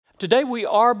Today we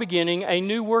are beginning a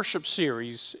new worship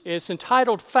series. It's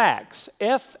entitled Facts,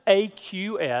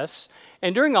 F-A-Q-S,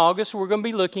 and during August we're going to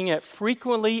be looking at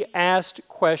frequently asked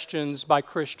questions by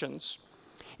Christians.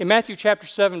 In Matthew chapter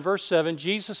 7, verse 7,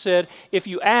 Jesus said, "If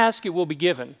you ask, it will be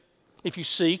given. If you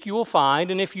seek, you will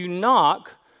find, and if you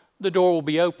knock, the door will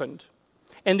be opened."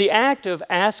 And the act of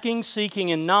asking,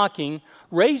 seeking, and knocking,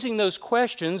 raising those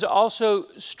questions, also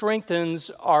strengthens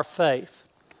our faith.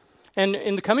 And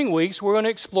in the coming weeks, we're going to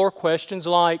explore questions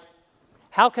like,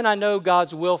 how can I know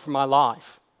God's will for my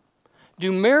life?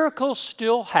 Do miracles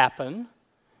still happen?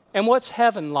 And what's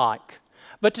heaven like?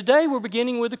 But today we're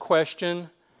beginning with the question,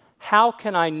 how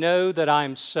can I know that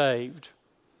I'm saved?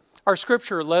 Our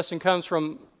scripture lesson comes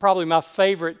from probably my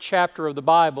favorite chapter of the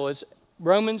Bible. It's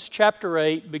Romans chapter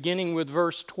 8, beginning with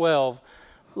verse 12.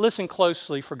 Listen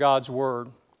closely for God's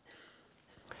word.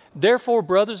 "Therefore,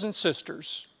 brothers and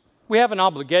sisters, we have an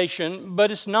obligation,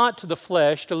 but it's not to the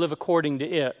flesh to live according to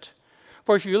it.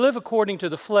 For if you live according to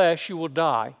the flesh, you will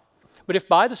die. But if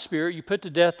by the Spirit you put to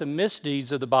death the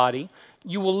misdeeds of the body,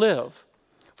 you will live.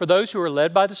 For those who are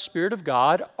led by the Spirit of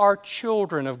God are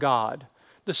children of God.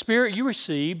 The Spirit you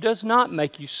received does not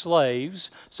make you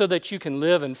slaves, so that you can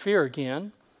live in fear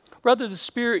again. Rather, the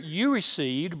Spirit you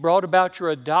received brought about your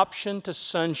adoption to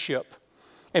sonship.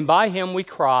 And by Him we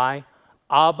cry,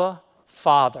 Abba,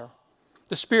 Father.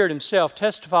 The Spirit Himself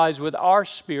testifies with our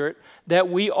spirit that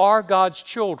we are God's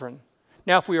children.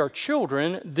 Now, if we are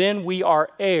children, then we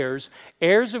are heirs,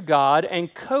 heirs of God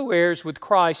and co-heirs with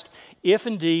Christ, if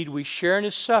indeed we share in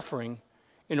His suffering,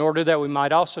 in order that we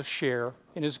might also share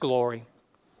in His glory."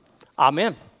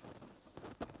 Amen.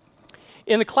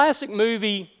 In the classic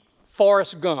movie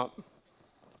Forrest Gump,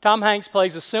 Tom Hanks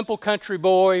plays a simple country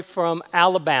boy from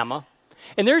Alabama,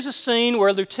 and there's a scene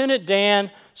where Lieutenant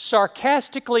Dan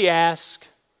sarcastically asks,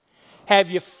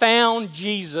 "Have you found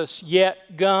Jesus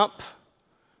yet, Gump?"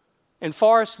 And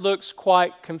Forrest looks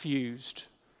quite confused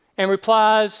and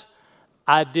replies,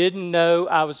 "I didn't know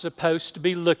I was supposed to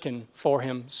be looking for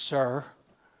him, sir."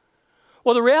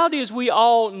 Well, the reality is we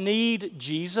all need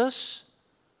Jesus,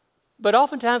 but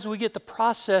oftentimes we get the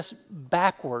process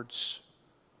backwards.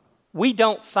 We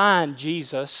don't find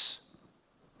Jesus.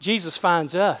 Jesus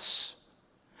finds us.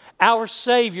 Our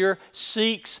Savior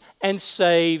seeks and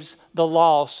saves the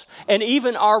lost. And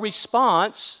even our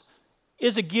response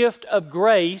is a gift of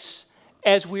grace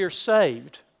as we are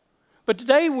saved. But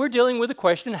today we're dealing with the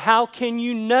question, how can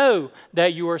you know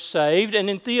that you are saved? And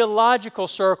in theological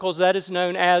circles, that is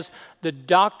known as the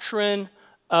doctrine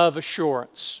of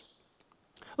assurance.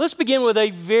 Let's begin with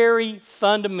a very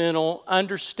fundamental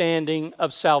understanding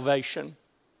of salvation.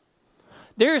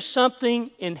 There is something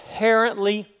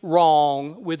inherently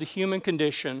wrong with the human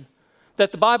condition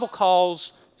that the Bible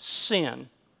calls sin.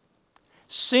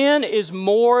 Sin is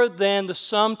more than the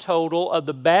sum total of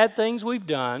the bad things we've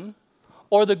done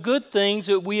or the good things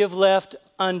that we have left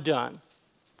undone.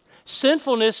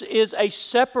 Sinfulness is a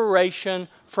separation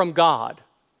from God.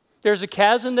 There's a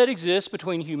chasm that exists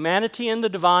between humanity and the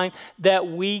divine that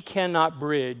we cannot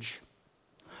bridge.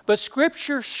 But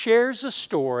Scripture shares a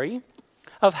story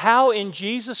of how in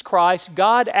Jesus Christ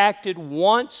God acted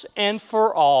once and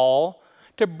for all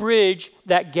to bridge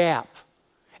that gap.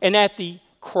 And at the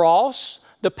cross,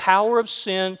 the power of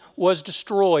sin was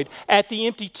destroyed. At the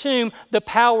empty tomb, the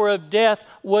power of death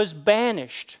was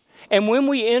banished. And when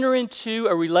we enter into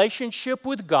a relationship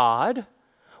with God,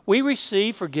 we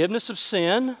receive forgiveness of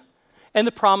sin and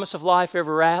the promise of life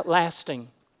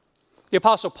everlasting. The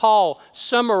Apostle Paul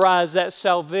summarized that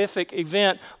salvific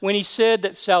event when he said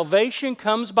that salvation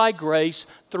comes by grace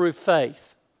through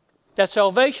faith. That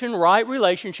salvation, right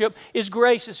relationship, is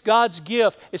grace. It's God's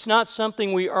gift. It's not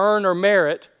something we earn or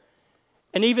merit.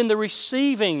 And even the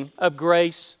receiving of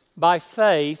grace by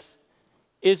faith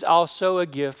is also a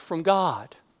gift from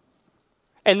God.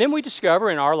 And then we discover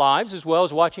in our lives, as well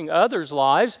as watching others'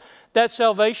 lives, that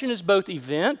salvation is both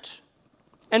event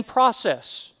and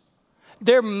process.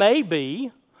 There may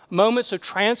be moments of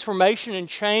transformation and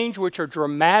change which are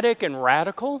dramatic and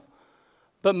radical,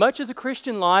 but much of the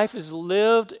Christian life is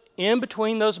lived in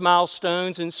between those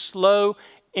milestones in slow,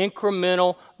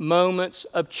 incremental moments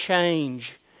of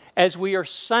change as we are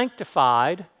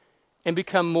sanctified and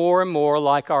become more and more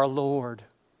like our Lord.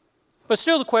 But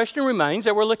still the question remains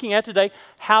that we're looking at today,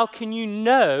 how can you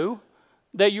know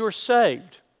that you're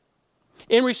saved?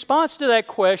 In response to that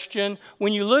question,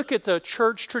 when you look at the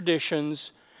church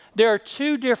traditions, there are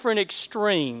two different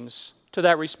extremes to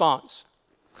that response.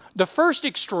 The first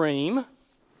extreme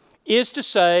is to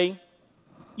say,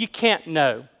 you can't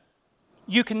know.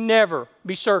 You can never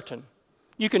be certain.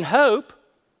 You can hope,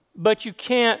 but you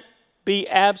can't be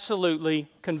absolutely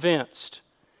convinced.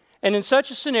 And in such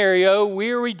a scenario,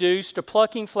 we are reduced to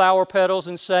plucking flower petals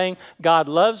and saying, God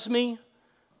loves me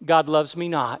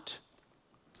not.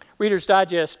 Reader's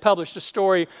Digest published a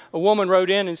story. A woman wrote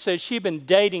in and said she'd been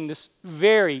dating this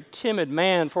very timid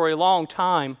man for a long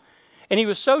time. And he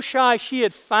was so shy she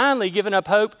had finally given up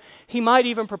hope he might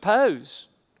even propose.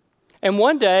 And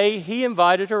one day he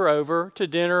invited her over to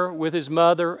dinner with his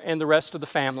mother and the rest of the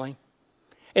family.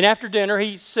 And after dinner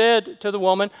he said to the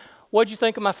woman, "What'd you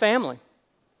think of my family?"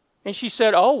 And she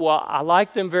said, "Oh, well, I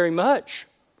like them very much."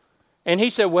 And he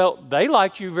said, "Well, they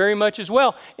liked you very much as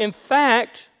well. In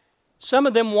fact, some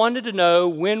of them wanted to know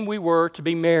when we were to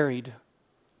be married."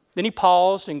 Then he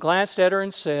paused and glanced at her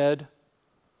and said,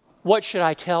 "What should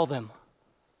I tell them?"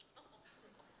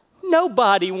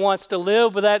 Nobody wants to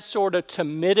live with that sort of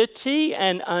timidity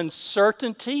and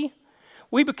uncertainty.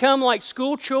 We become like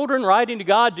school children writing to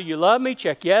God, "Do you love me?"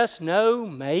 Check yes, no,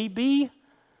 maybe.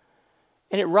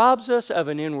 And it robs us of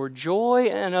an inward joy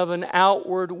and of an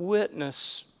outward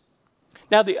witness.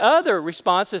 Now, the other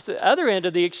response is the other end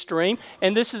of the extreme,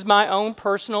 and this is my own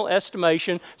personal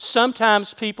estimation.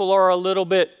 Sometimes people are a little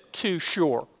bit too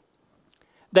sure.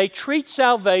 They treat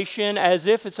salvation as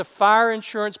if it's a fire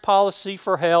insurance policy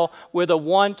for hell with a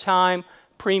one-time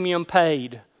premium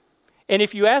paid. And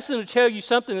if you ask them to tell you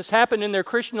something that's happened in their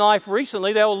Christian life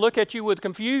recently, they will look at you with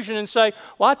confusion and say,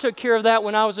 "Well, I took care of that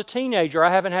when I was a teenager. I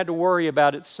haven't had to worry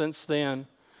about it since then."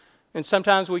 And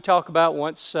sometimes we talk about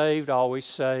once saved, always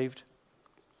saved.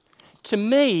 To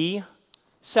me,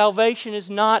 salvation is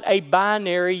not a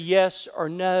binary yes or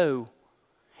no.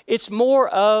 It's more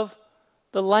of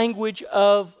the language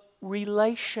of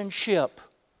relationship.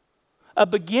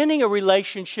 Of beginning a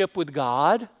relationship with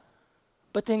God,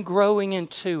 but then growing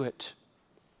into it.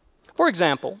 For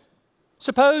example,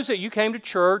 suppose that you came to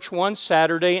church one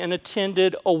Saturday and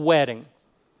attended a wedding.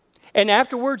 And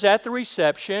afterwards at the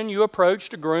reception, you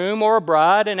approached a groom or a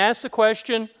bride and asked the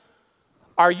question,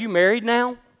 "Are you married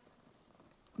now?"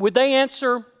 Would they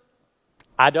answer,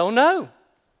 "I don't know.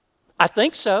 I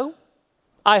think so.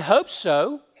 I hope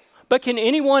so. But can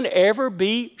anyone ever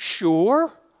be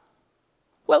sure?"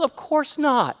 Well, of course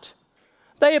not.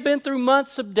 They have been through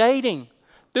months of dating,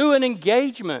 through an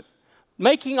engagement,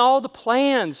 making all the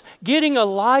plans, getting a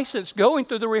license, going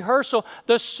through the rehearsal,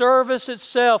 the service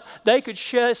itself. They could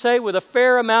say with a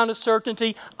fair amount of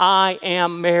certainty, "I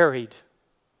am married."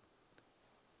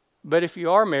 But if you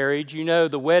are married, you know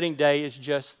the wedding day is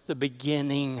just the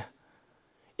beginning.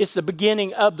 It's the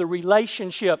beginning of the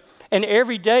relationship. And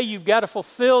every day you've got to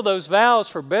fulfill those vows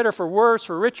for better, for worse,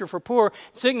 for richer, for poor,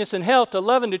 sickness and health, to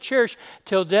love and to cherish,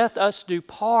 till death us do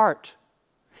part.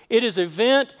 It is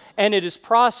event and it is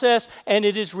process and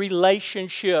it is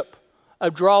relationship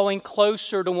of drawing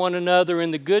closer to one another in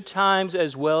the good times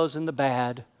as well as in the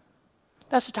bad.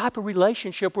 That's the type of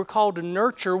relationship we're called to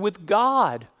nurture with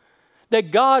God.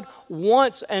 That God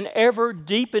wants an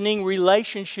ever-deepening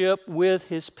relationship with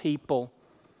His people.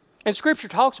 And Scripture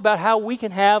talks about how we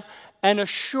can have an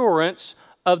assurance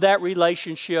of that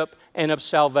relationship and of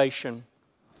salvation.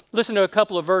 Listen to a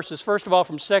couple of verses. First of all,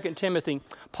 from 2 Timothy,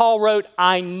 Paul wrote,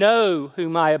 "I know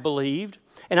whom I have believed,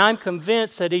 and I'm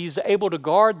convinced that He's able to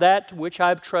guard that to which I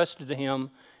have trusted to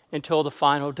Him until the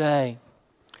final day."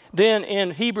 Then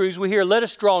in Hebrews we hear, "Let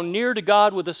us draw near to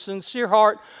God with a sincere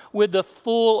heart, with the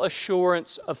full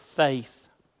assurance of faith."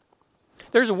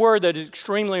 There's a word that is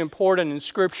extremely important in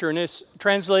Scripture, and it's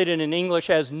translated in English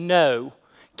as know,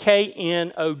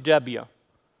 K-N-O-W.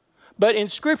 But in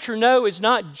Scripture, know is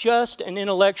not just an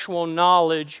intellectual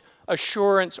knowledge,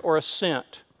 assurance, or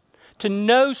assent. To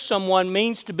know someone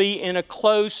means to be in a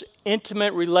close,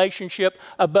 intimate relationship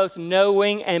of both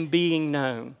knowing and being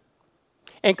known.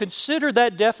 And consider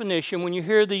that definition when you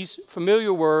hear these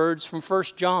familiar words from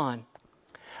 1 John.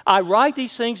 "I write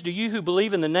these things to you who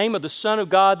believe in the name of the Son of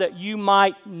God, that you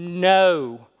might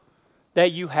know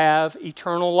that you have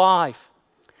eternal life."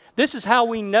 This is how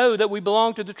we know that we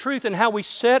belong to the truth and how we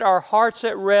set our hearts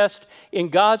at rest in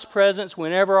God's presence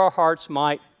whenever our hearts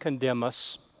might condemn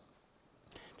us.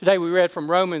 Today we read from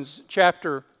Romans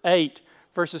chapter 8,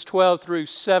 verses 12 through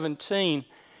 17.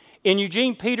 In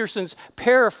Eugene Peterson's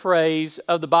paraphrase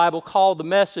of the Bible called The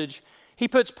Message, he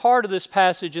puts part of this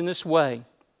passage in this way.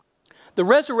 "The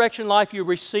resurrection life you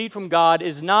received from God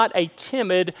is not a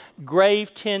timid,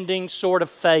 grave-tending sort of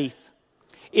faith.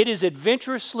 It is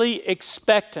adventurously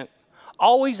expectant,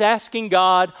 always asking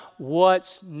God,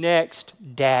 'What's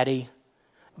next, Daddy?'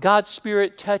 God's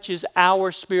Spirit touches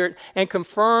our spirit and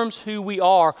confirms who we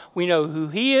are. We know who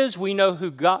He is. We know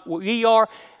who we are.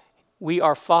 We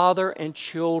are father and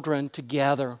children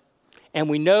together. And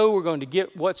we know we're going to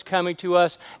get what's coming to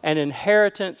us, an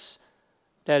inheritance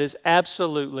that is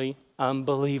absolutely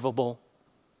unbelievable.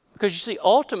 Because you see,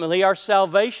 ultimately, our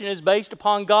salvation is based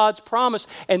upon God's promise,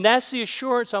 and that's the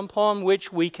assurance upon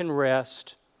which we can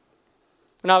rest.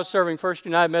 When I was serving First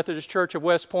United Methodist Church of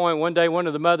West Point, one day one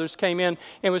of the mothers came in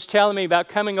and was telling me about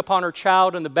coming upon her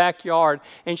child in the backyard,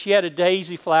 and she had a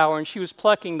daisy flower, and she was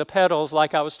plucking the petals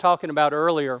like I was talking about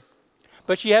earlier.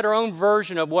 But she had her own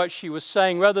version of what she was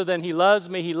saying. Rather than he loves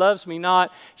me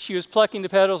not, she was plucking the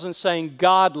petals and saying,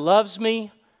 God loves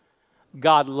me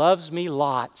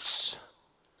lots.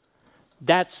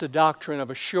 That's the doctrine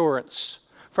of assurance.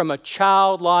 From a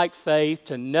childlike faith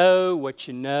to know what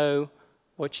you know,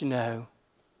 what you know.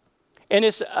 And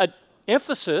it's an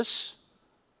emphasis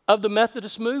of the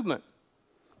Methodist movement.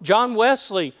 John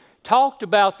Wesley talked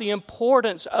about the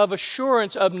importance of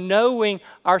assurance of knowing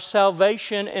our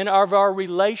salvation and of our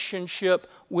relationship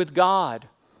with God.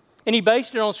 And he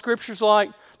based it on scriptures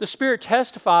like, the Spirit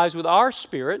testifies with our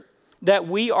spirit that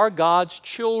we are God's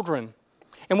children.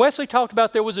 And Wesley talked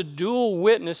about there was a dual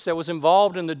witness that was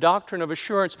involved in the doctrine of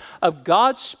assurance of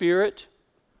God's Spirit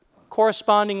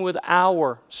corresponding with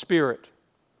our spirit.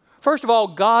 First of all,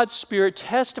 God's Spirit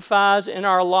testifies in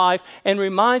our life and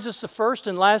reminds us the first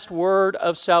and last word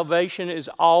of salvation is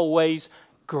always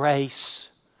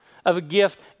grace, of a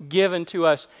gift given to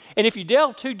us. And if you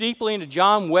delve too deeply into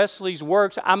John Wesley's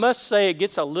works, I must say it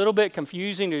gets a little bit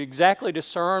confusing to exactly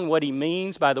discern what he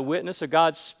means by the witness of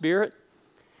God's Spirit.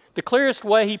 The clearest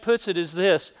way he puts it is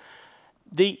this: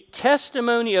 the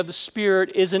testimony of the Spirit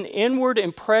is an inward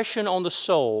impression on the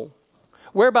soul,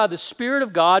 whereby the Spirit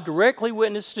of God directly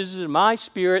witnesses in my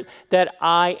spirit that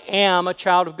I am a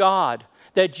child of God,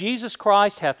 that Jesus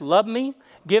Christ hath loved me,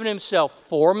 given himself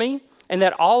for me, and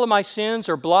that all of my sins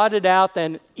are blotted out,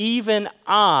 and even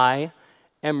I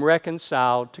am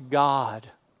reconciled to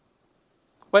God.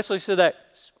 Wesley said that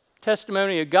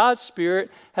testimony of God's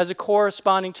Spirit has a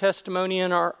corresponding testimony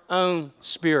in our own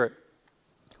spirit.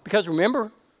 Because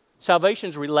remember, salvation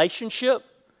is relationship,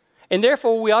 and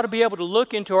therefore we ought to be able to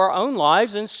look into our own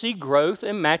lives and see growth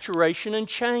and maturation and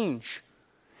change.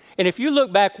 And if you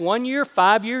look back 1 year,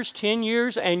 5 years, 10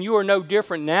 years, and you are no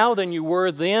different now than you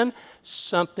were then,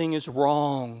 something is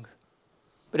wrong.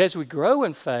 But as we grow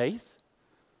in faith,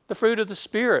 the fruit of the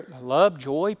Spirit, love,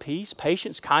 joy, peace,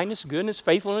 patience, kindness, goodness,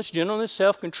 faithfulness, gentleness,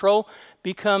 self-control,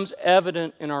 becomes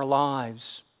evident in our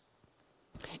lives.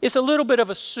 It's a little bit of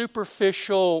a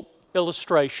superficial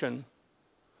illustration.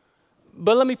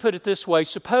 But let me put it this way.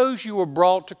 Suppose you were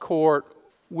brought to court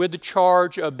with the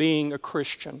charge of being a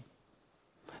Christian.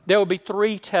 There will be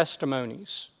 3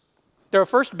 testimonies. There will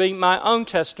first be my own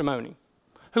testimony.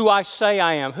 Who I say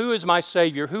I am. Who is my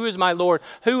Savior? Who is my Lord?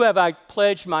 Who have I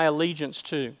pledged my allegiance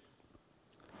to?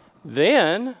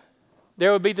 Then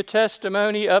there will be the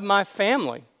testimony of my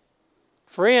family,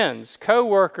 friends,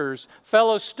 co-workers,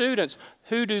 fellow students.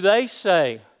 Who do they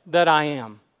say that I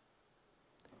am?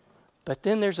 But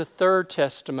then there's a third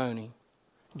testimony.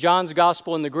 John's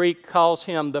Gospel in the Greek calls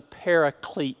him the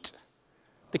Paraclete,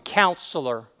 the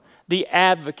counselor, the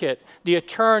advocate, the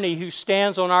attorney who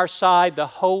stands on our side, the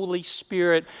Holy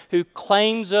Spirit who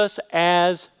claims us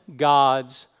as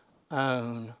God's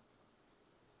own.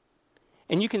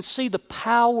 And you can see the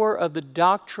power of the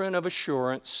doctrine of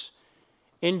assurance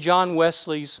in John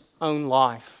Wesley's own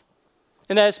life.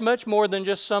 And that it's much more than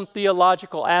just some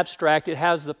theological abstract. It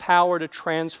has the power to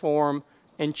transform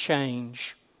and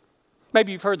change.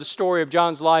 Maybe you've heard the story of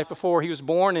John's life before. He was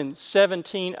born in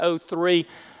 1703,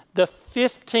 the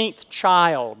 15th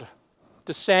child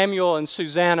to Samuel and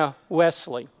Susanna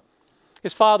Wesley.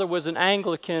 His father was an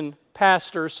Anglican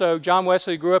pastor, so John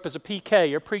Wesley grew up as a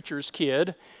PK, a preacher's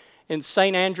kid, in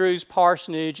St. Andrew's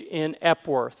Parsonage in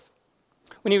Epworth.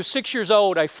 When he was 6 years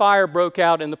old, a fire broke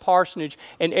out in the parsonage,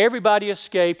 and everybody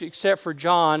escaped except for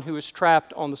John, who was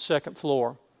trapped on the second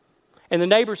floor. And the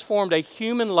neighbors formed a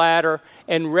human ladder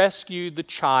and rescued the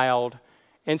child.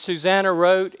 And Susanna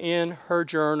wrote in her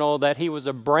journal that he was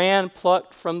a brand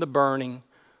plucked from the burning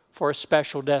for a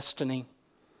special destiny.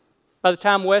 By the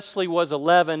time Wesley was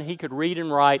 11, he could read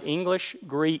and write English,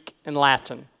 Greek, and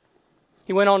Latin.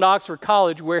 He went on to Oxford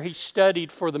College, where he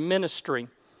studied for the ministry.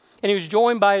 And he was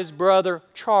joined by his brother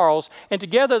Charles, and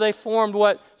together they formed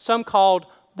what some called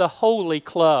the Holy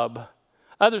Club.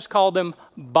 Others called them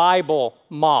Bible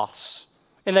moths.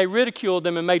 And they ridiculed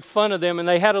them and made fun of them, and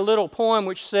they had a little poem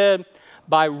which said,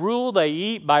 "By rule they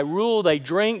eat, by rule they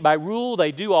drink, by rule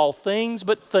they do all things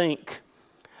but think.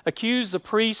 Accuse the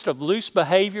priest of loose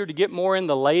behavior to get more in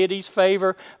the laity's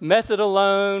favor. Method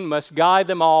alone must guide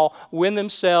them all, when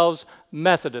themselves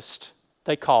Methodist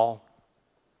they call."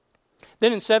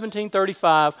 Then in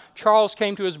 1735, Charles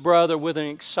came to his brother with an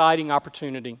exciting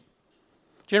opportunity.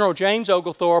 General James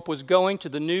Oglethorpe was going to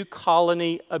the new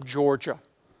colony of Georgia.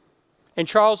 And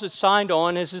Charles had signed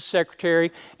on as his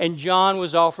secretary, and John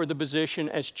was offered the position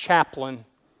as chaplain.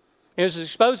 It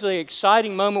was supposedly an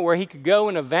exciting moment where he could go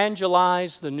and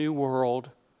evangelize the new world.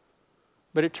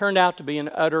 But it turned out to be an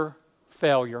utter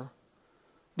failure.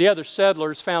 The other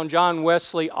settlers found John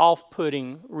Wesley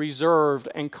off-putting, reserved,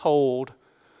 and cold.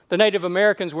 The Native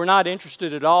Americans were not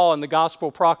interested at all in the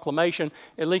gospel proclamation,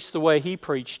 at least the way he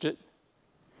preached it.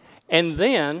 And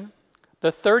then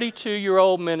the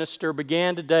 32-year-old minister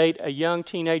began to date a young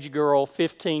teenage girl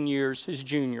 15 years his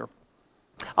junior.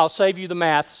 I'll save you the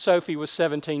math. Sophie was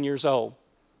 17 years old.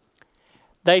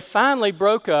 They finally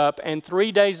broke up, and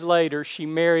 3 days later, she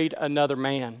married another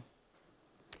man.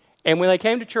 And when they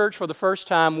came to church for the first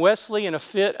time, Wesley, in a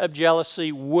fit of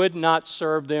jealousy, would not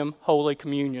serve them Holy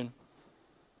Communion.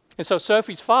 And so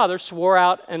Sophie's father swore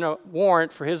out a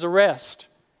warrant for his arrest.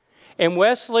 And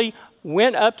Wesley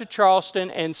went up to Charleston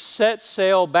and set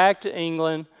sail back to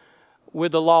England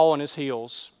with the law on his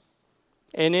heels.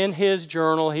 And in his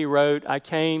journal he wrote, "I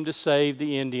came to save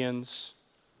the Indians.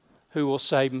 Who will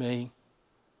save me?"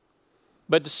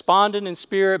 But despondent in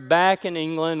spirit back in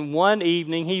England, one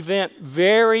evening he went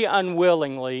very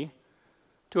unwillingly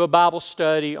to a Bible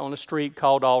study on a street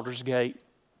called Aldersgate.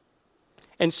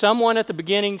 And someone at the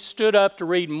beginning stood up to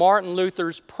read Martin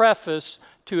Luther's preface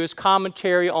to his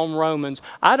commentary on Romans.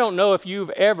 I don't know if you've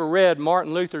ever read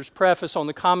Martin Luther's preface on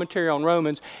the commentary on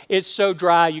Romans. It's so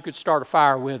dry you could start a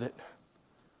fire with it.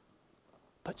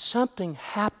 But something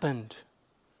happened.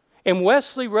 And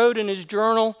Wesley wrote in his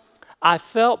journal, "I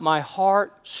felt my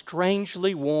heart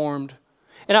strangely warmed,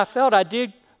 and I felt I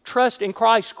did trust in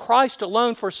Christ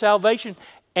alone for salvation,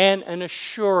 and an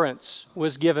assurance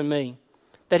was given me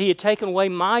that he had taken away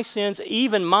my sins,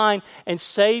 even mine, and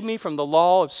saved me from the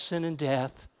law of sin and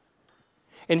death."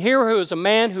 And here was a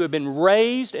man who had been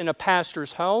raised in a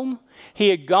pastor's home. He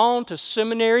had gone to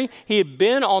seminary. He had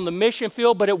been on the mission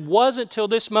field, but it wasn't till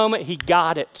this moment he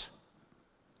got it.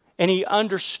 And he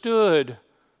understood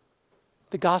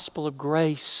the gospel of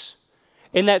grace.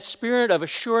 And that spirit of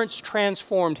assurance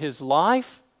transformed his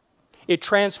life. It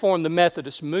transformed the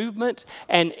Methodist movement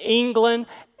and England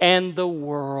and the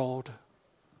world.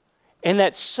 And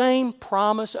that same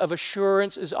promise of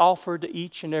assurance is offered to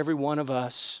each and every one of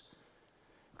us.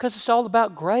 Because it's all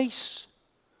about grace.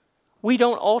 We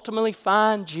don't ultimately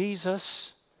find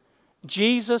Jesus.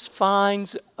 Jesus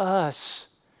finds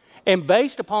us. And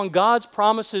based upon God's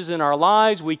promises in our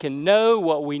lives, we can know,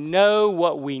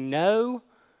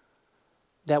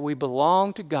 that we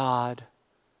belong to God.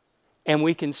 And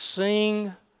we can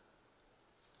sing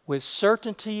with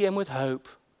certainty and with hope,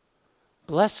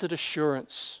 "Blessed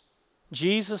assurance,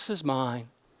 Jesus is mine.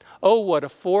 Oh, what a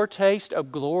foretaste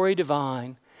of glory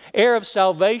divine. Heir of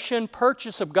salvation,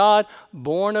 purchase of God,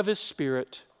 born of his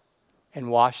Spirit,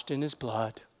 and washed in his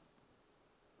blood."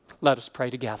 Let us pray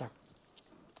together.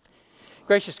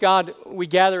 Gracious God, we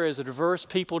gather as a diverse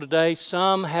people today.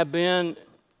 Some have been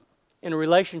in a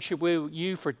relationship with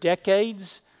you for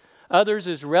decades. Others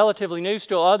is relatively new.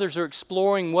 Still others are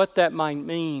exploring what that might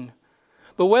mean.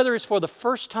 But whether it's for the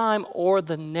first time or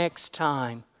the next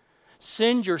time,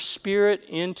 send your Spirit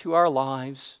into our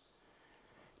lives.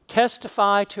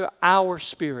 Testify to our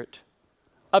spirit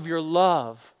of your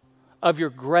love, of your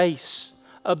grace,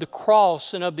 of the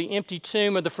cross and of the empty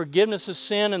tomb, of the forgiveness of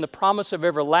sin and the promise of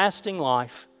everlasting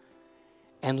life.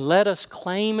 And let us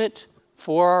claim it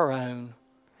for our own,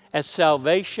 as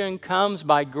salvation comes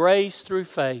by grace through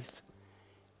faith,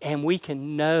 and we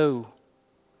can know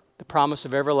the promise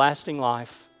of everlasting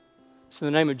life. So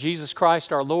in the name of Jesus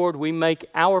Christ our Lord, we make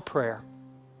our prayer.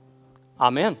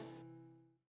 Amen.